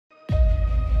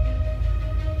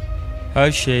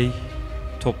Her şey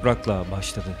toprakla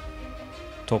başladı.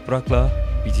 Toprakla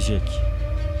bitecek.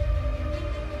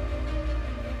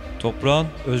 Toprağın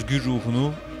özgür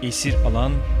ruhunu esir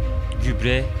alan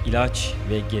gübre, ilaç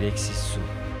ve gereksiz su.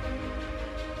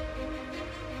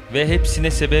 Ve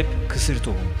hepsine sebep kısır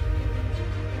tohum.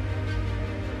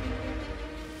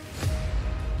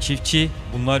 Çiftçi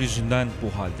bunlar yüzünden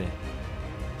bu halde.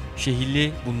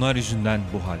 Şehirli bunlar yüzünden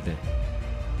bu halde.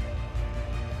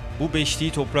 Bu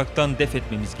beşliği topraktan def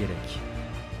etmemiz gerek.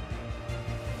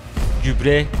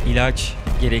 Gübre, ilaç,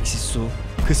 gereksiz su,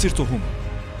 kısır tohum.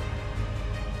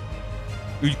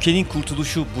 Ülkenin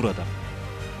kurtuluşu burada.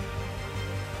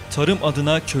 Tarım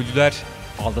adına köylüler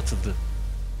aldatıldı.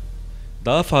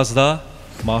 Daha fazla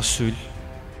mahsul,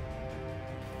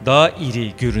 daha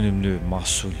iri görünümlü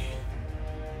mahsul.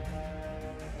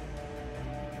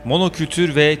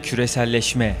 Monokültür ve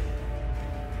küreselleşme.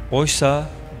 Oysa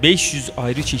 500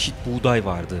 ayrı çeşit buğday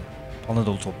vardı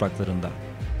Anadolu topraklarında.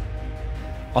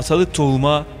 Atalık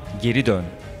tohuma geri dön.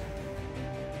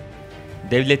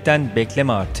 Devletten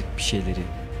bekleme artık bir şeyleri.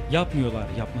 Yapmıyorlar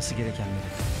yapması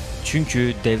gerekenleri.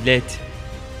 Çünkü devlet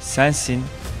sensin,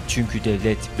 çünkü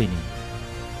devlet benim.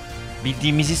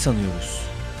 Bildiğimizi sanıyoruz.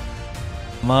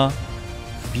 Ama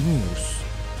bilmiyoruz.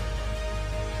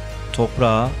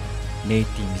 Toprağa ne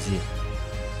ettiğimizi.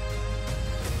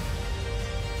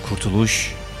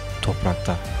 Kurtuluş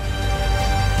toprakta.